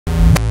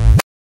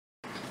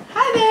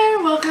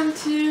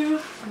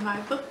my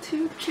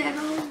booktube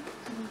channel,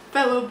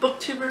 fellow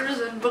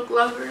booktubers and book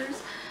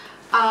lovers.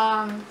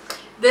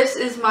 This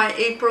is my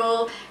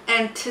April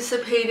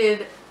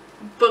anticipated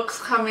books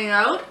coming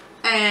out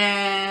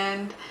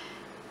and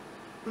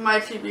my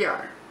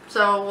TBR.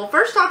 So we'll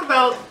first talk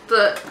about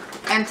the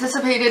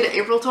anticipated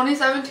April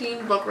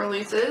 2017 book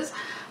releases.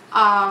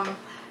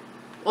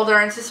 Well,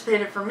 they're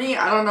anticipated for me.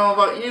 I don't know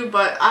about you,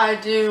 but I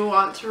do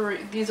want to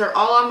read. These are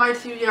all on my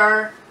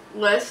TBR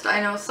list.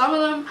 I know some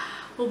of them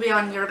will be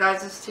on your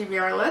guys'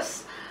 TBR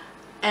list.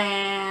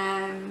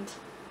 And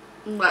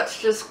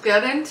let's just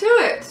get into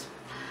it.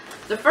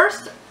 The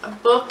first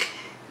book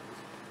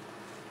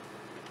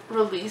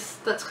release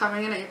that's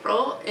coming in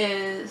April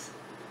is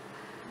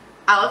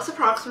Alex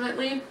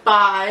Approximately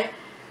by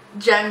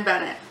Jen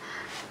Bennett.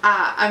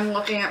 I'm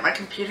looking at my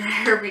computer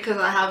here because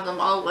I have them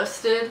all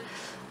listed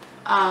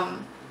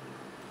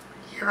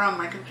here on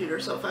my computer,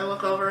 so if I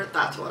look over,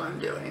 that's what I'm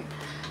doing.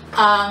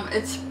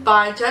 It's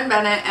by Jen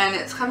Bennett and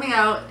it's coming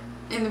out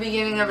in the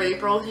beginning of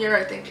April here.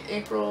 I think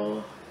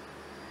April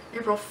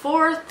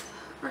 4th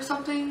or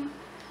something.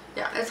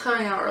 Yeah, it's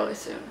coming out really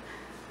soon.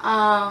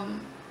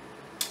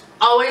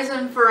 Always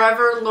and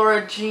Forever,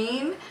 Laura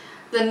Jean.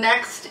 The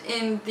next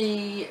in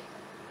the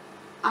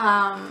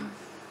All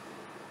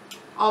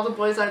the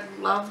Boys I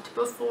Loved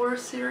Before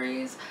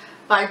series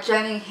by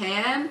Jenny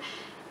Han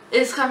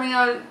is coming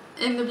out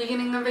in the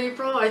beginning of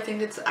April. I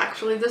think it's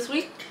actually this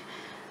week.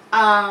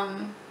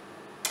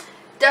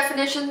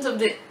 Definitions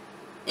of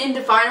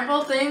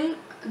Indefinable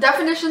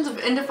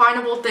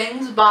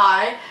Things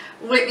by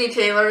Whitney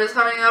Taylor is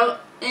coming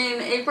out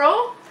in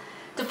April.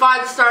 Defy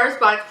the Stars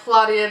by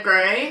Claudia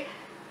Gray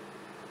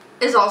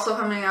is also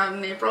coming out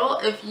in April.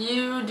 If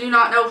you do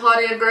not know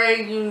Claudia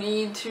Gray, you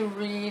need to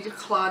read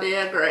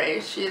Claudia Gray.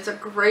 She is a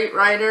great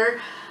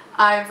writer.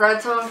 I've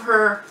read some of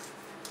her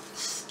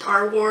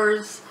Star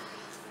Wars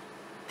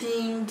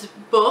themed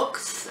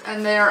books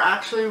and they are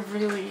actually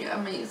really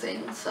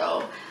amazing.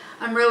 So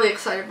I'm really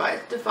excited by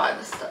Defy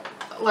the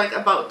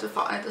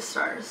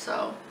Stars.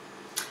 So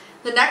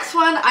the next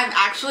one I'm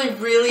actually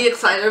really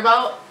excited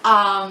about.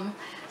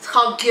 It's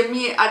called Give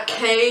Me a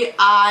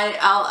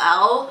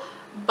K-I-L-L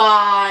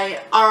by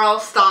R.L.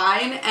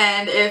 Stine,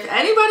 and if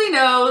anybody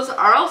knows,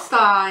 R.L.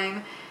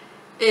 Stine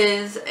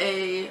is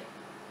a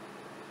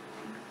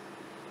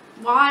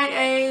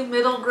YA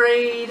middle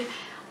grade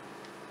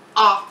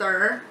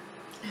author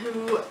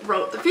who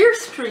wrote the Fear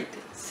Street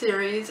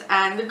series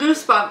and the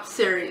Goosebumps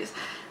series.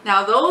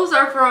 Now those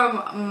are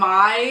from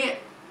my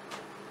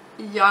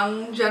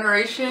young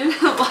generation.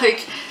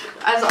 Like,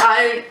 as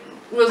I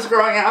was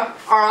growing up,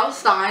 R.L.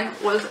 Stine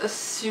was a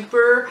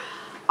super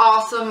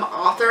awesome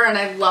author and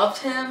I loved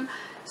him.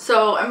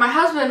 So, and my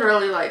husband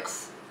really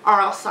likes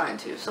R.L. Stine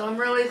too. So I'm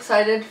really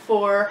excited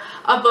for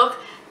a book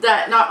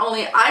that not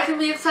only I can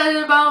be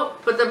excited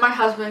about, but that my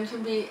husband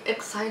can be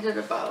excited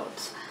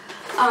about.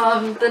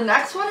 The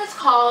next one is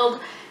called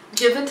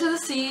Given to the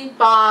Sea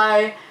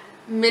by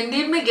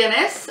Mindy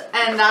McGinnis,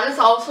 and that is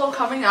also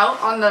coming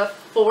out on the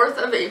 4th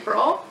of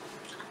April,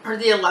 or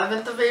the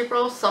 11th of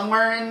April,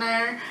 somewhere in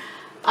there.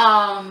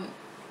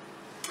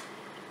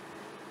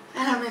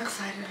 And I'm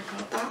excited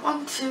about that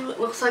one too. It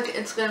looks like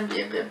it's going to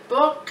be a good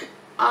book.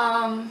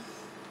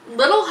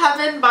 Little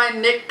Heaven by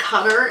Nick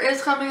Cutter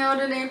is coming out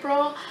in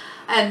April.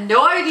 I had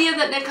no idea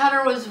that Nick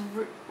Cutter was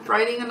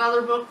writing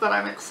another book, but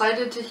I'm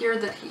excited to hear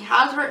that he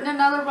has written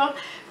another book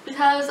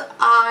because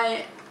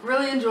I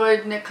really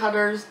enjoyed Nick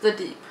Cutter's The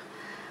Deep.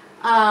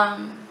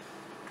 The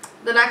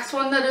next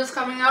one that is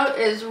coming out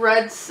is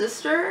Red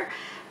Sister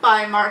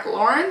by Mark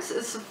Lawrence.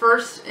 It's the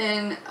first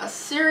in a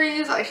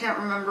series. I can't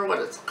remember what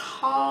it's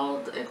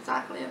called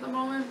exactly at the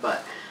moment,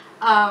 but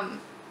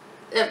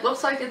it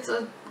looks like it's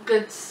a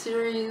good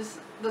series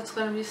that's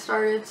going to be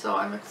started, so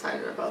I'm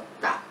excited about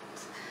that.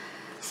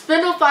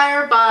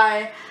 Spindlefire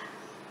by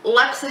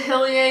Lexa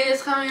Hillier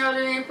is coming out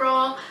in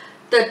April.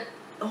 The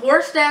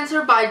Horse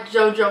Dancer by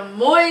Jojo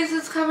Moyes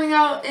is coming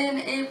out in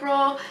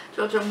April.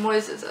 Jojo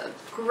Moyes is a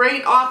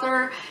great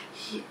author.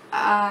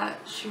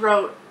 She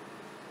wrote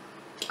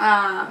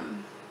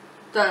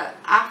the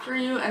After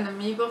You and the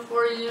Me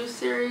Before You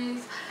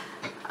series,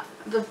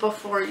 the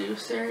Before You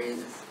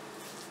series,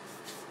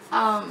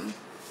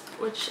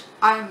 which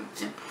I'm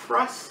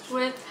impressed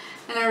with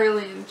and I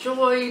really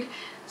enjoyed.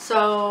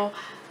 So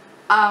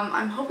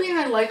I'm hoping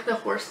I like The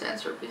Horse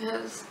Dancer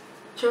because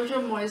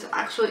Jojo Moyes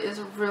actually is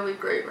a really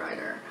great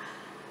writer.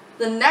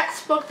 The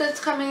next book that's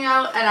coming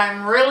out and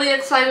I'm really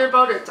excited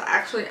about, it's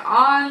actually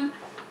on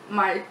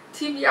my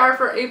TBR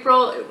for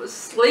April. It was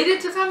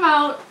slated to come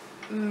out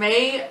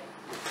May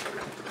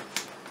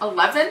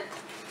 11th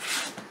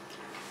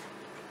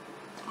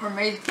or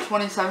May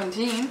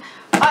 2017,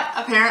 but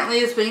apparently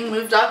it's being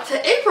moved up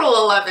to April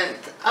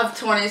 11th of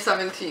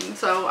 2017,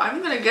 so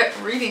I'm gonna get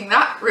reading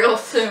that real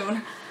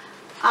soon.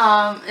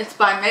 It's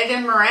by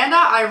Megan Miranda.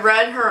 I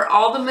read her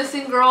All the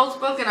Missing Girls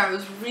book and I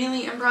was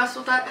really impressed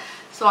with that,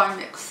 so I'm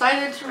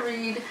excited to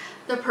read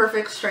The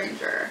Perfect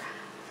Stranger.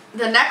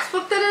 The next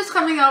book that is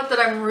coming out that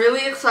I'm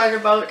really excited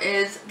about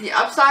is The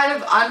Upside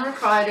of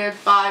Unrequited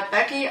by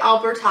Becky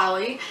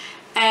Albertalli,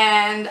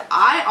 and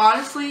I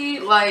honestly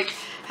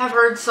have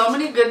heard so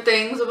many good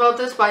things about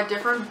this by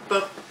different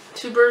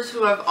booktubers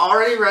who have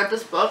already read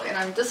this book, and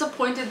I'm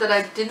disappointed that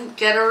I didn't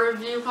get a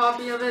review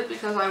copy of it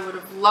because I would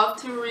have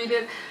loved to read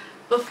it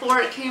before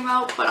it came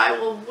out, but I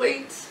will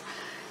wait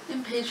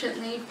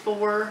impatiently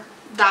for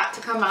that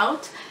to come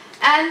out.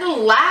 And the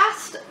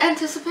last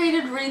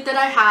anticipated read that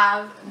I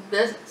have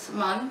this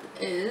month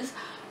is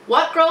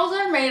What Girls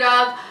Are Made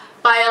Of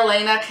by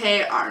Elena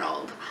K.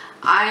 Arnold.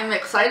 I'm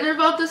excited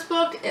about this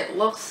book. It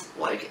looks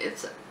like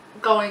it's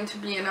going to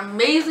be an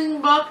amazing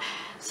book.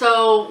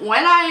 So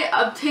when I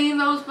obtain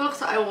those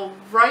books, I will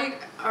write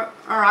or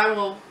I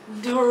will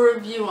do a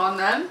review on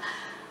them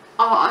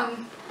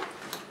on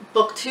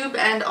BookTube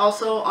and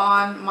also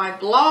on my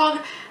blog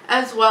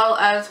as well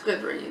as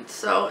Goodreads.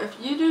 So if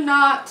you do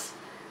not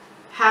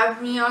have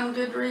me on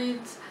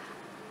Goodreads,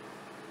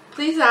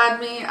 please add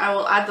me. I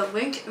will add the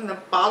link in the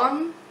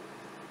bottom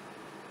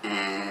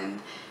and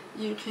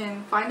you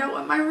can find out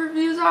what my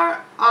reviews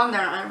are on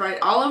there. I write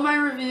all of my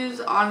reviews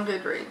on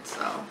Goodreads,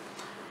 so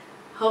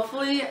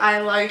hopefully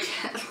I like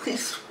at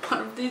least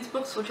one of these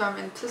books, which I'm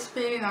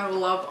anticipating. I will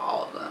love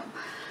all of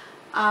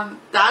them.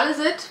 That is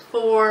it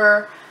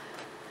for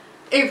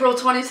April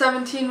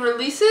 2017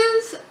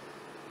 releases,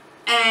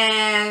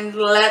 and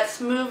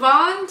let's move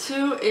on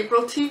to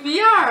April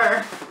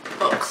TBR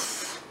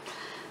books.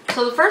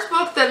 So the first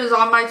book that is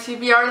on my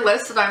TBR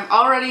list that I'm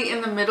already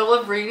in the middle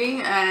of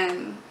reading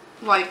and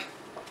like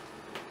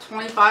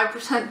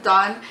 25%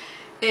 done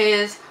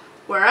is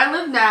Where I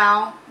Live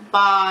Now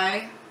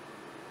by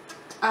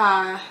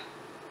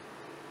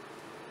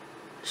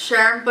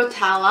Sharon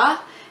Botella.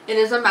 It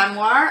is a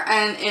memoir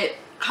and it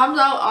comes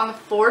out on the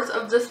 4th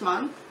of this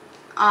month.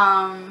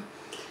 And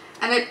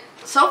it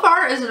so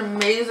far is an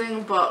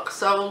amazing book.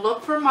 So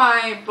look for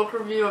my book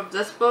review of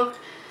this book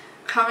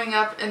coming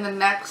up in the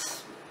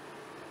next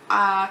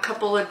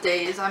couple of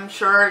days. I'm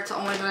sure it's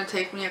only going to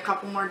take me a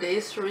couple more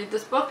days to read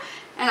this book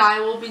and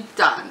I will be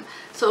done.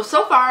 So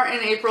far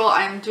in April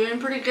I'm doing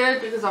pretty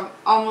good because I'm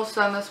almost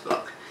done this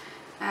book.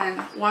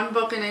 And one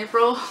book in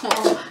April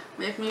will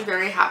make me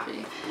very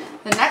happy.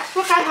 The next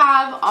book I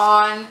have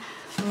on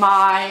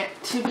my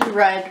to be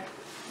read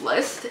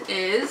list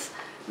is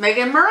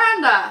Megan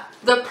Miranda,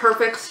 The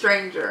Perfect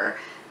Stranger.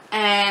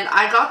 And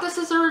I got this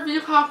as a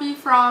review copy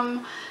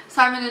from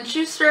Simon &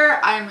 Schuster.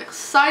 I'm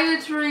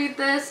excited to read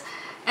this.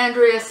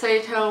 Andrea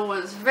Sato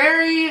was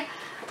very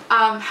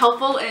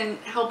helpful in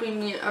helping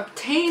me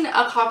obtain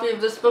a copy of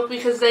this book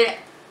because they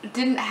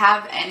didn't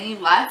have any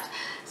left.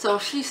 So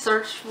she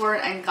searched for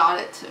it and got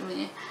it to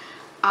me.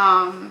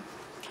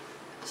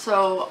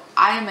 So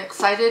I am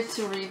excited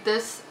to read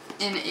this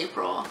in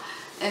April.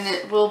 And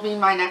it will be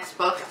my next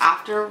book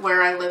after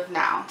Where I Live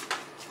Now.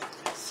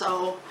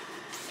 So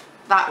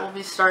that will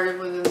be started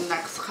within the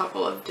next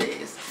couple of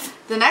days.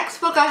 The next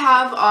book I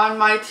have on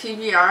my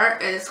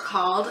TBR is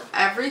called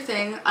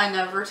Everything I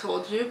Never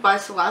Told You by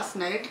Celeste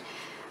Nig.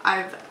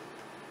 I've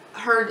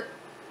heard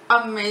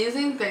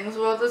amazing things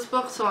about this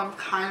book, so I'm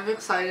kind of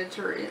excited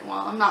to read it. Well,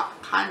 I'm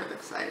not kind of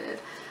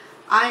excited.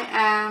 I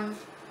am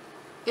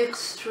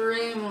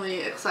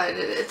extremely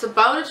excited. It's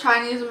about a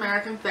Chinese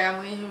American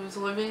family who's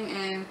living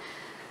in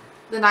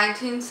the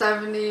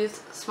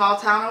 1970s, small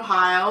town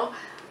Ohio.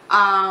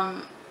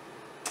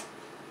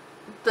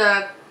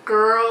 The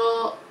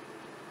girl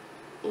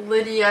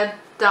Lydia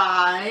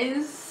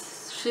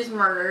dies. She's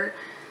murdered.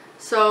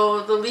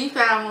 So the Lee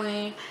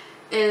family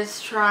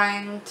is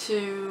trying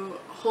to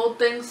hold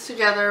things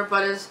together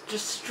but is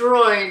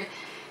destroyed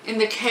in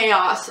the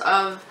chaos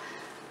of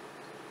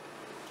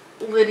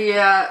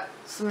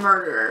Lydia's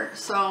murder.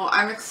 So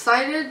I'm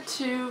excited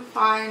to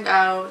find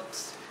out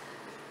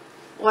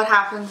what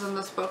happens in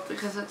this book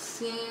because it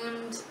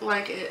seems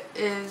like it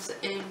is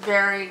a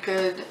very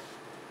good,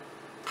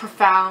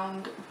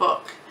 profound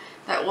book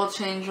that will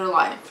change your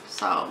life.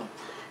 So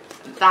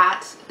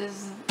that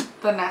is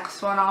the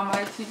next one on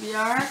my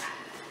TBR.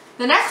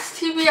 The next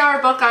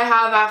TBR book I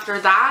have after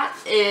that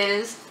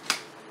is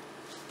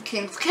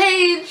King's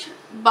Cage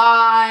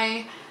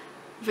by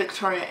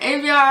Victoria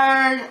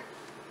Aveyard.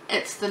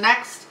 It's the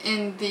next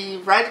in the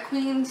Red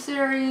Queen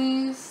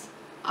series.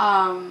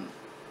 So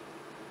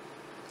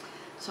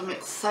I'm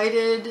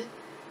excited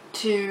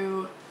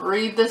to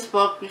read this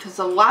book because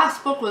the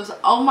last book was,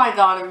 oh my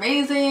god,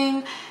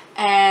 amazing.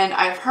 And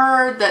I've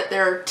heard that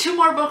there are 2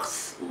 more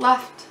books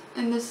left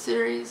in this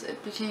series.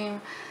 It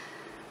became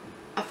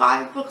a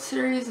 5-book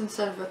series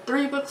instead of a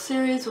 3-book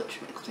series, which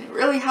makes me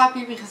really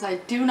happy because I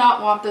do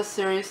not want this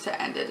series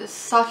to end. It is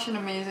such an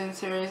amazing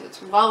series.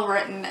 It's well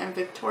written and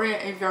Victoria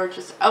Aveyard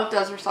just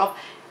outdoes herself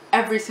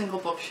every single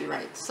book she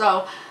writes.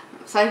 So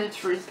I'm excited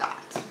to read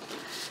that.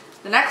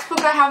 The next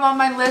book I have on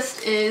my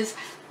list is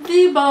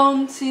The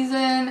Bone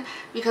Season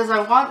because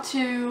I want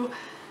to...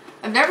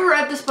 I've never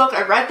read this book.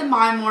 I read The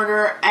Mime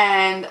Order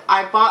and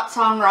I bought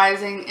Song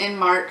Rising in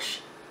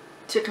March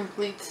to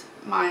complete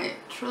my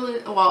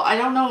trilogy. Well, I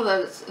don't know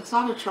that it's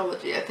not a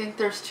trilogy. I think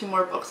there's 2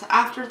 more books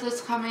after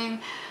this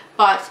coming,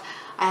 but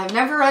I have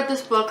never read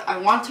this book. I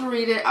want to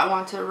read it. I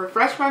want to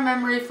refresh my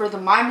memory for the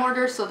mime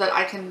order so that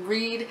I can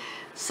read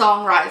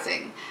Song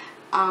Rising.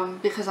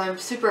 Because I'm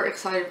super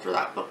excited for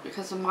that book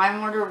because the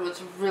mime order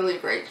was really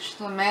great.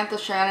 Samantha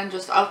Shannon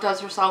just outdoes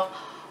herself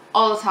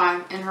all the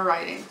time in her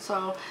writing.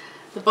 So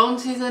The Bone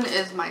Season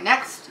is my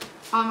next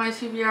on my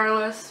TBR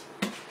list.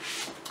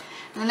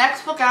 And the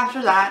next book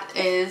after that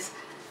is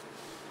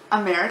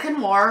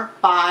American War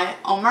by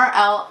Omar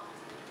El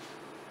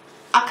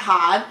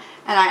Akkad.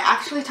 And I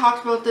actually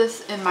talked about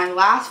this in my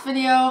last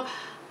video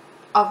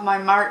of my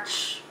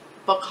March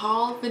book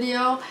haul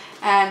video.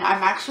 And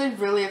I'm actually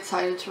really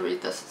excited to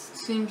read this. It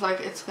seems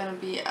like it's going to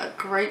be a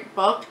great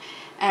book.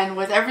 And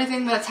with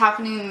everything that's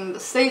happening in the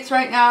States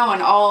right now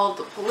and all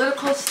the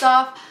political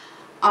stuff,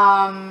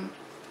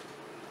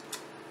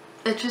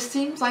 it just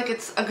seems like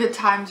it's a good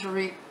time to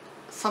read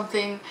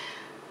something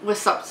with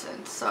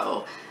substance.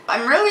 So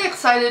I'm really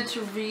excited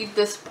to read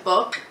this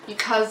book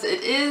because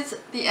it is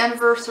the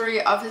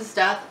anniversary of his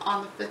death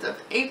on the 5th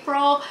of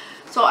April.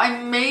 So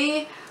I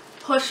may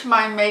push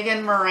my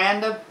Megan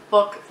Miranda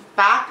book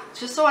back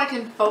just so I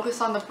can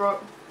focus on the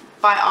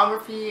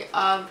biography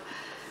of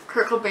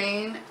Kurt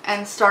Cobain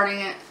and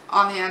starting it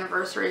on the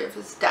anniversary of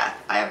his death.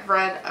 I have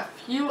read a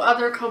few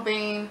other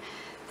Cobain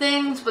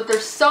things, but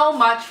there's so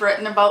much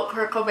written about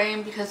Kurt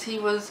Cobain because he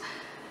was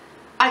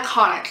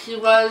iconic. He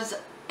was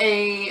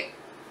a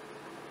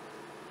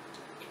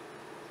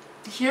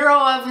hero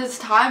of his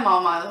time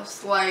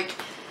almost. Like,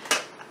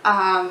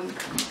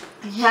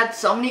 he had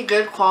so many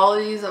good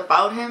qualities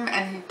about him,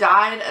 and he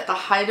died at the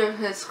height of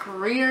his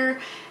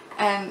career,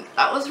 and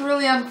that was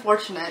really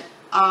unfortunate.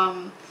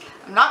 I'm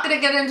not going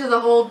to get into the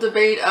whole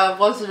debate of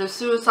was it a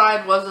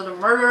suicide, was it a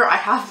murder. I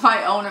have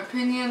my own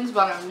opinions,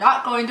 but I'm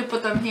not going to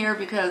put them here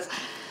because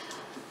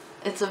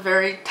it's a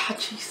very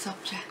touchy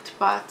subject.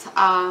 But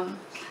I'm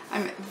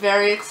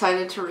very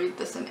excited to read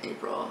this in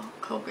April.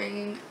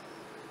 Cobain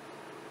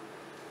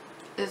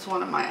is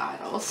one of my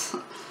idols.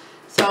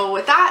 So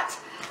with that,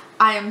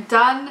 I am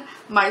done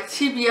my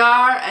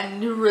TBR and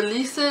new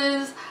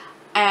releases,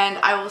 and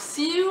I will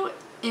see you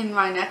in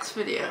my next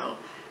video.